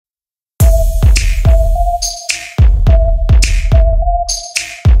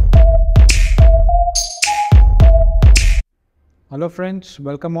Hello friends,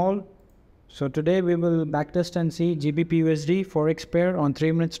 welcome all. So today we will backtest and see gbpusd Forex pair on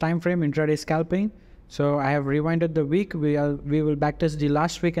 3 minutes time frame intraday scalping. So I have rewinded the week. We will backtest the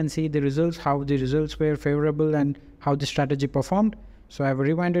last week and see the results, how the results were favorable and how the strategy performed. So I have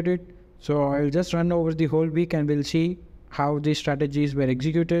rewinded it. So I'll just run over the whole week and we'll see how the strategies were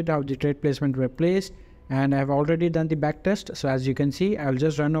executed, how the trade placement were placed, and I have already done the backtest. So as you can see, I'll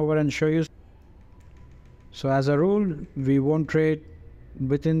just run over and show you. So as a rule, we won't trade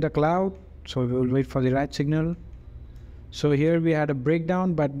within the cloud, so we will wait for the right signal. So here we had a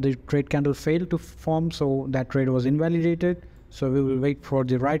breakdown, but the trade candle failed to form, so that trade was invalidated. So we will wait for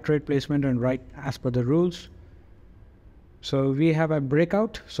the right trade placement and right as per the rules. So we have a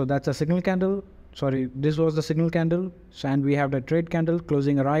breakout, so that's a signal candle. Sorry, this was the signal candle, and we have the trade candle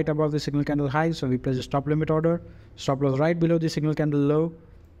closing right above the signal candle high. So we place a stop limit order, stop loss right below the signal candle low,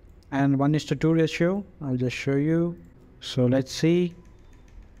 and 1:2 ratio. I'll just show you. So let's see.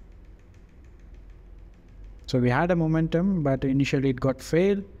 So we had a momentum, but initially it got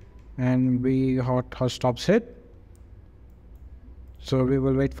failed and we got our stops hit. So we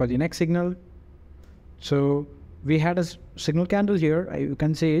will wait for the next signal. So we had a signal candle here, you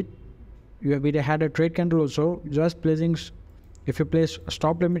can see it. We had a trade candle also, just placing, if you place a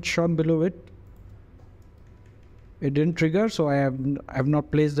stop limit short below it, it didn't trigger, so I have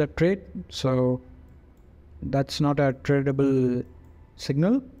not placed that trade. So that's not a tradable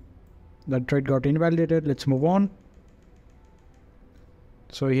signal. That trade got invalidated. Let's move on.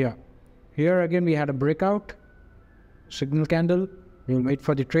 So here again we had a breakout, signal candle. We'll wait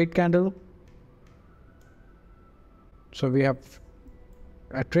for the trade candle. So we have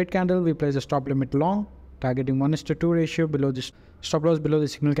a trade candle. We place a stop limit long, targeting 1:2 ratio below the stop loss below the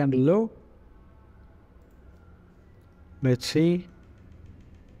signal candle low. Let's see.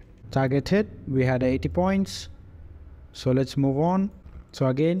 Target hit. We had 80 points. So let's move on. So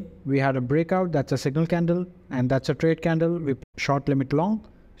again, we had a breakout. That's a signal candle, and that's a trade candle. We short limit long,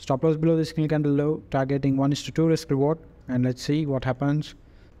 stop loss below the signal candle low, targeting 1:2 risk reward. And let's see what happens.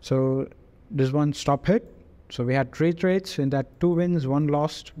 So this one stop hit. So we had 3 trades. In that, 2 wins, 1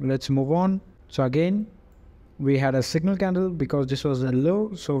 lost. Let's move on. So again, we had a signal candle because this was a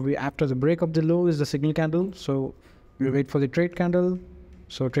low. So after the break of the low is the signal candle. So we'll wait for the trade candle.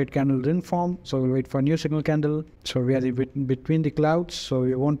 So trade candle didn't form, so we'll wait for a new signal candle. So we are in between the clouds, so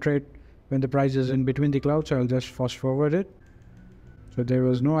we won't trade when the price is in between the clouds. So I'll just fast forward it. So there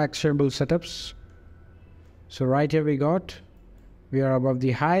was no actionable setups. So right here we are above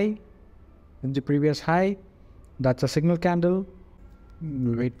the high, in the previous high. That's a signal candle.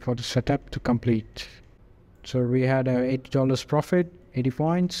 We'll wait for the setup to complete. So we had a $80 profit, 80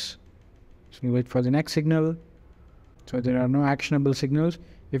 points. So we wait for the next signal. So there are no actionable signals.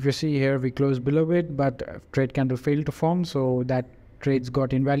 If you see here, we closed below it, but trade candle failed to form, so that trades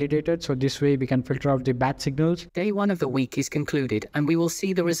got invalidated. So this way we can filter out the bad signals. Day 1 of the week is concluded and we will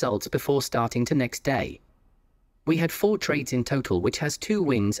see the results before starting to next day. We had 4 trades in total, which has 2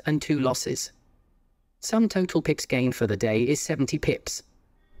 wins and 2 losses. Sum total pips gained for the day is 70 pips.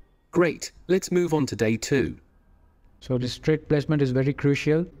 Great, let's move on to day 2. So this trade placement is very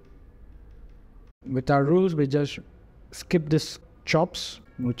crucial. With our rules, we just skip this chops,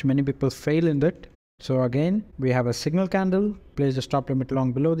 which many people fail in that. So again, we have a signal candle, place the stop limit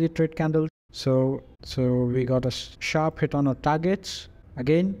long below the trade candle. So we got a sharp hit on our targets.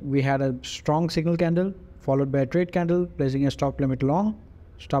 Again, we had a strong signal candle followed by a trade candle, placing a stop limit long,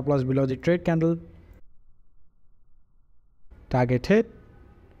 stop loss below the trade candle. Target hit.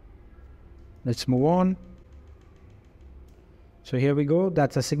 Let's move on. So here we go.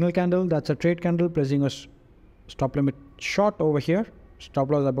 That's a signal candle. That's a trade candle, placing a stop limit short over here.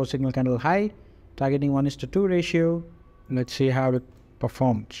 Stop loss above signal candle high, targeting 1:2 ratio. Let's see how it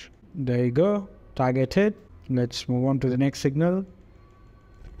performs. There you go. Target hit. Let's move on to the next signal.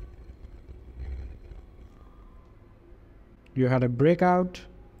 You had a breakout.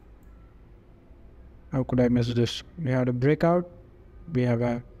 How could I miss this? We had a breakout. We have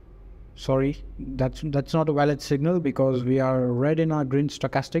a sorry, that's not a valid signal because we are red in our green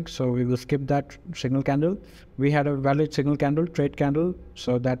stochastic, so we will skip that signal candle. We had a valid signal candle, trade candle,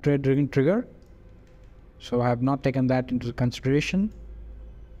 so that trade didn't trigger. So I have not taken that into consideration.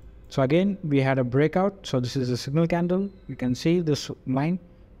 So again, we had a breakout. So this is a signal candle. You can see this line,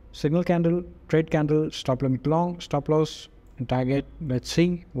 signal candle, trade candle, stop limit long, stop loss, and target. Let's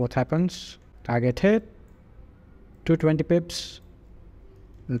see what happens. Target hit, 220 pips.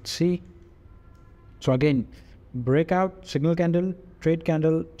 Let's see. So again, breakout, signal candle, trade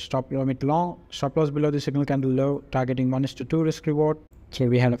candle, stop limit long, stop loss below the signal candle low, targeting 1:2 risk reward. So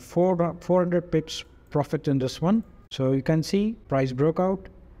we had a 400 pips profit in this one. So you can see price broke out,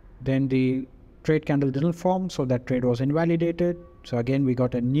 then the trade candle didn't form, so that trade was invalidated. So again we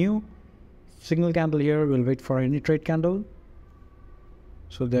got a new signal candle here. We'll wait for any trade candle.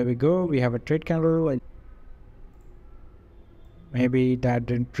 So there we go, we have a trade candle. Maybe that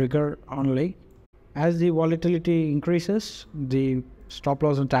didn't trigger only. As the volatility increases, the stop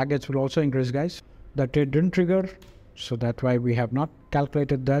loss and targets will also increase, guys. The trade didn't trigger, so that's why we have not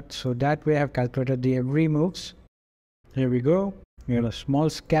calculated that. So that we have calculated the every moves. Here we go, we had a small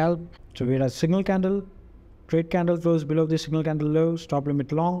scalp. So we had a signal candle, trade candle close below the signal candle low, stop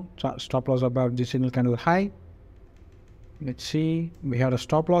limit long, stop loss above the signal candle high. Let's see, we had a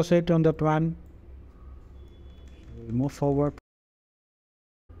stop loss hit on that one. We'll move forward.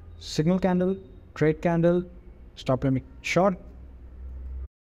 Signal candle, trade candle, stop limit short.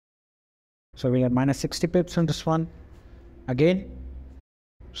 So we had minus 60 pips on this one again.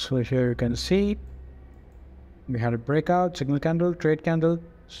 So here you can see we had a breakout, signal candle, trade candle,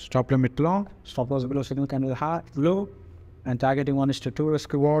 stop limit long, stop loss below signal candle high, low, and targeting 1:2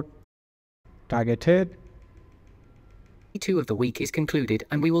 risk reward. Target hit. Day 2 of the week is concluded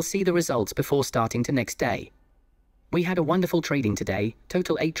and we will see the results before starting to next day. We had a wonderful trading today,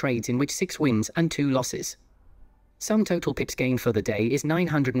 total 8 trades in which 6 wins and 2 losses. Sum total pips gained for the day is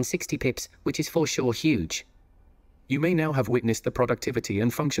 960 pips, which is for sure huge. You may now have witnessed the productivity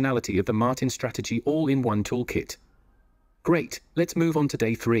and functionality of the Martin strategy all-in-one toolkit. Great, let's move on to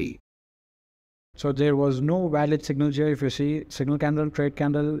day 3. So there was no valid signals here. If you see, signal candle, trade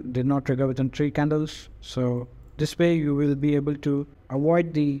candle did not trigger within 3 candles. So this way you will be able to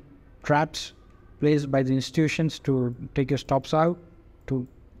avoid the traps placed by the institutions to take your stops out, to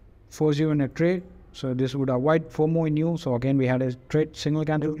force you in a trade. So this would avoid FOMO in you. So again we had a trade signal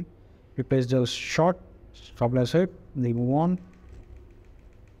candle, we placed those short, stop loss hit, they move on.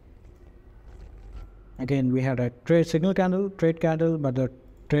 Again we had a trade signal candle, trade candle, but the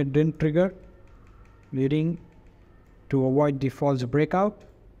trade didn't trigger, leading to avoid the false breakout.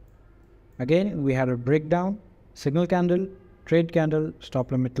 Again we had a breakdown, signal candle, trade candle,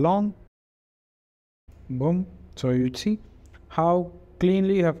 stop limit long, boom. So you see how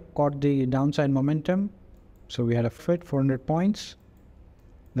cleanly you have caught the downside momentum. So we had a fit 400 points.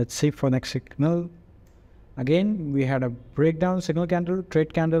 Let's see for next signal. Again we had a breakdown, signal candle,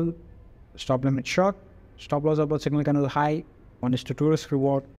 trade candle, stop limit short, stop loss above signal candle high, 1:2 risk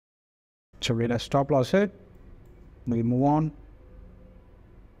reward. So we had a stop loss hit, we move on.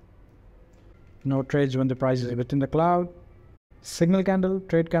 No trades when the price is within the cloud. Signal candle,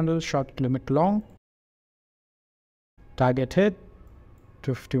 trade candle, short limit long. Target hit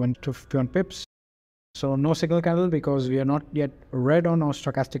 251 pips. So no signal candle because we are not yet red on our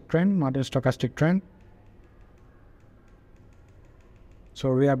stochastic trend, not in stochastic trend.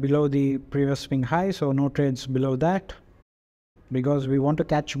 So we are below the previous swing high, so no trades below that, because we want to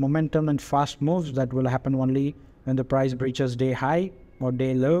catch momentum and fast moves that will happen only when the price breaches day high or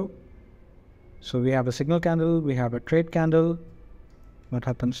day low. So we have a signal candle, we have a trade candle. What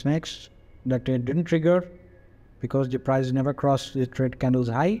happens next? The trade didn't trigger because the price never crossed the trade candle's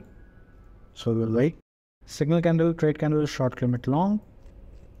high. So we'll wait. Signal candle, trade candle, short limit long.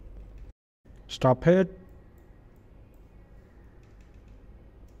 Stop hit.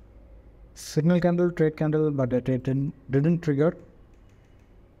 Signal candle, trade candle, but the trade didn't trigger.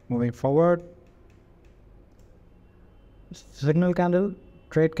 Moving forward. Signal candle,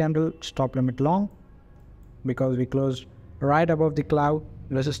 trade candle, stop limit long, because we closed right above the cloud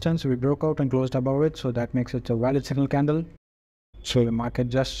resistance. We broke out and closed above it, so that makes it a valid signal candle. So the market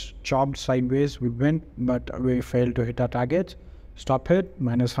just chopped sideways. We went, but we failed to hit our target. Stop hit,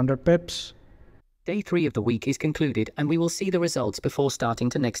 minus 100 pips. Day 3 of the week is concluded and we will see the results before starting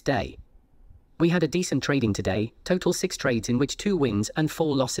to next day. We had a decent trading today, total 6 trades in which 2 wins and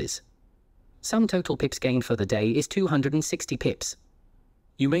 4 losses. Sum total pips gained for the day is 260 pips.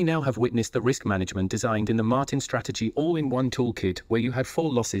 You may now have witnessed the risk management designed in the Martin strategy all-in-one toolkit, where you had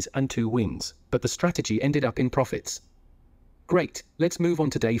 4 losses and 2 wins, but the strategy ended up in profits. Great, let's move on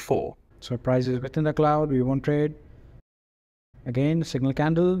to day 4. So price is within the cloud, we won't trade. Again, signal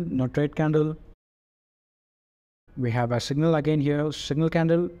candle, no trade candle. We have a signal again here, signal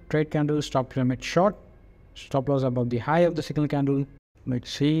candle, trade candle, stop limit short, stop loss above the high of the signal candle. Let's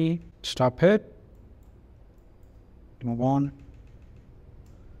see, stop hit, move on.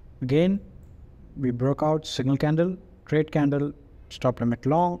 Again, we broke out, signal candle, trade candle, stop limit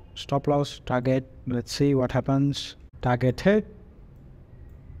long, stop loss, target. Let's see what happens. Target hit.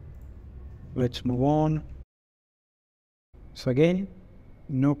 Let's move on. So again,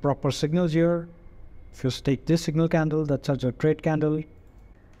 no proper signals here. If you take this signal candle, that's such a trade candle,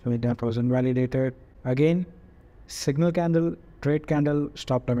 so that was invalidated. Again, signal candle, trade candle,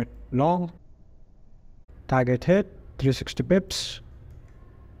 stop limit long, target hit 360 pips.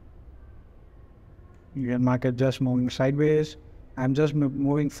 Indian market just moving sideways. I'm just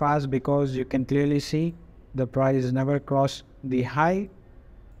moving fast because you can clearly see the price never crossed the high.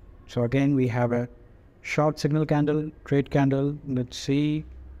 So again we have a short signal candle, trade candle. Let's see,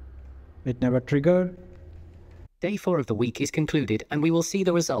 it never triggered. Day 4 of the week is concluded and we will see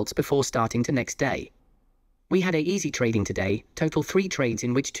the results before starting to next day. We had a easy trading today, total 3 trades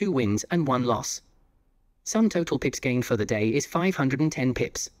in which 2 wins and 1 loss. Sum total pips gained for the day is 510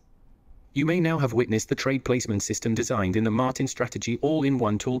 pips. You may now have witnessed the trade placement system designed in the Martin Strategy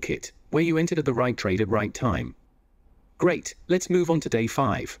all-in-one toolkit, where you entered the right trade at right time. Great, let's move on to day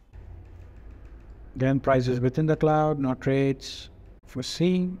 5. Then prices within the cloud, no trades. For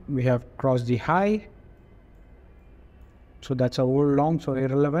C, we have crossed the high. So that's a old long, so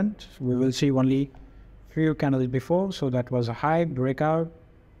irrelevant. We will see only few candles before. So that was a high breakout.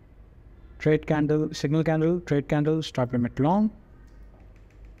 Trade candle, signal candle, trade candle, stop limit long.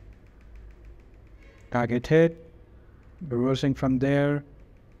 Target hit, reversing from there.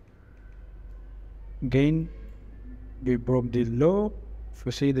 Again, we broke the low. If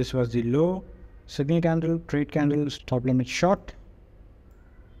you see, this was the low. Signal candle, trade candle, stop limit short.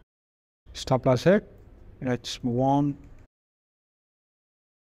 Stop loss hit. Let's move on.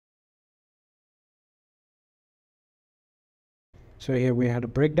 So here we had a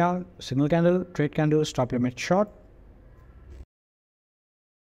breakdown, signal candle, trade candle, stop limit short.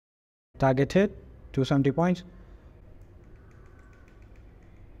 Target hit, 270 points.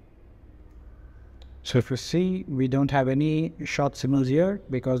 So if you see, we don't have any short signals here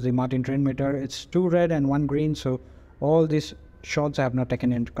because the Martin trend meter, it's 2 red and 1 green. So all these shorts I have not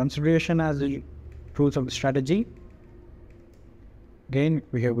taken into consideration as the rules of the strategy. Again,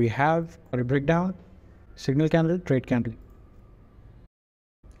 here we have a breakdown, signal candle, trade candle.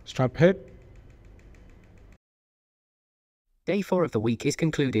 Stop hit. Day 4 of the week is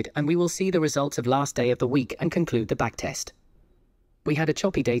concluded and we will see the results of last day of the week and conclude the backtest. We had a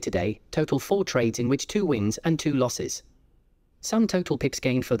choppy day today, total 4 trades in which 2 wins and 2 losses. Sum total pips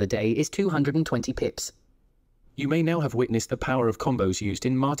gained for the day is 220 pips. You may now have witnessed the power of combos used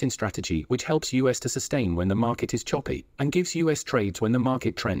in Martin Strategy, which helps US to sustain when the market is choppy and gives US trades when the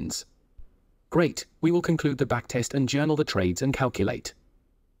market trends. Great, we will conclude the backtest and journal the trades and calculate.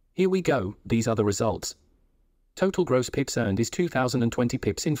 Here we go, these are the results. Total gross pips earned is 2020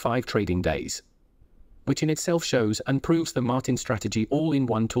 pips in 5 trading days, which in itself shows and proves the Martin Strategy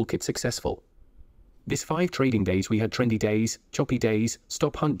all-in-one toolkit successful. This 5 trading days we had trendy days, choppy days,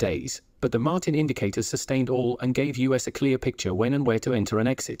 stop hunt days, but the Martin indicators sustained all and gave US a clear picture when and where to enter and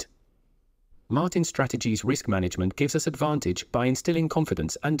exit. Martin Strategy's risk management gives us advantage by instilling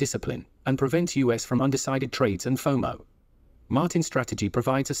confidence and discipline, and prevents US from undecided trades and FOMO. Martin Strategy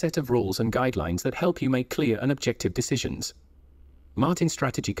provides a set of rules and guidelines that help you make clear and objective decisions. Martin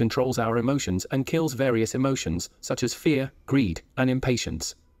Strategy controls our emotions and kills various emotions, such as fear, greed, and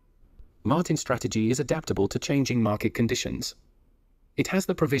impatience. Martin Strategy is adaptable to changing market conditions. It has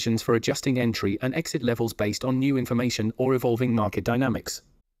the provisions for adjusting entry and exit levels based on new information or evolving market dynamics.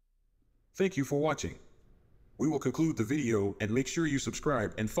 Thank you for watching. We will conclude the video and make sure you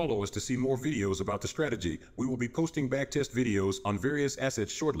subscribe and follow us to see more videos about the strategy. We will be posting backtest videos on various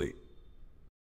assets shortly.